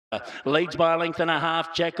Leads by a length and a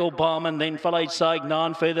half, Jackal Bomb, and then followed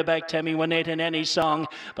Saigon. Further back, Tammy Wynette and Annie Song.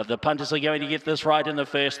 But the punters are going to get this right in the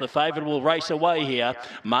first. The favourite will race away here.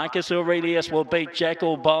 Markus Aurelius will beat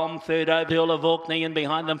Jackal Bomb. Third over, the Earl of Orkney, and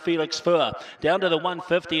behind them, Felix Fur. Down to the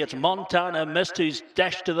 150, it's Montana Mist who's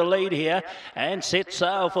dashed to the lead here and set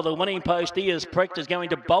sail for the winning post. He is pricked, is going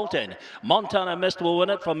to bolt in. Montana Mist will win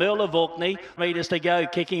it from Earl of Orkney. Meters to go,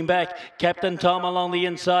 kicking back. Captain Tom along the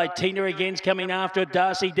inside. Tina again's coming after it.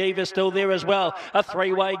 Darcy Diva still there as well. A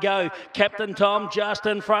three-way go. Captain Tom just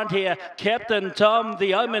in front here. Captain Tom,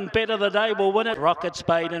 the omen bet of the day, will win it. Rocket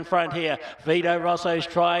Spade in front here. Vedo Rosso's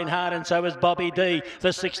trying hard, and so is Bobby D.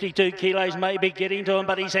 The 62 kilos may be getting to him,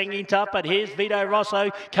 but he's hanging tough. But here's Vedo Rosso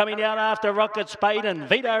coming out after Rocket Spade, and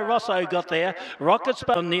Vedo Rosso got there. Rocket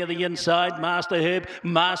Spade near the inside. Master Herb.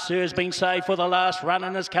 Maasir has been saved for the last run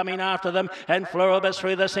and is coming after them. And Floribus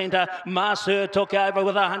through the centre. Maasir took over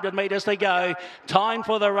with 100 metres to go. Time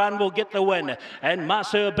for the run will get the win. And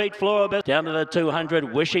Maasir beat Floribus down to the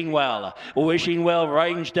 200. Wishing Well. Wishing Well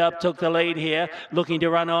ranged up, took the lead here. Looking to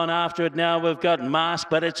run on after it now. We've got Mask,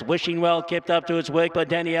 but it's Wishing Well kept up to its work by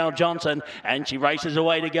Danielle Johnson. And she races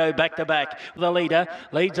away to go back to back. The leader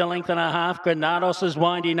leads a length and a half. Granados is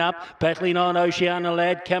winding up. Battling on Oceana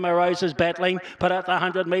Lad. Camaros is battling. But at the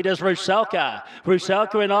 100 metres, Rusalka.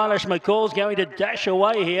 Rusalka and Eilish McCall's going to dash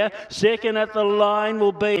away here. Second at the line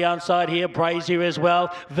will be outside here. Brazier as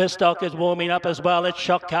well. Vistock is warming up as well. It's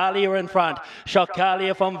Shockallia in front.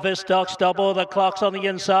 Shockallia from Vistock. Stop all the clocks on the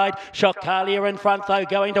inside. Shockallia in front though,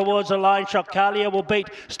 going towards the line. Shockallia will beat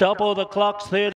Stop All the Clocks. Third.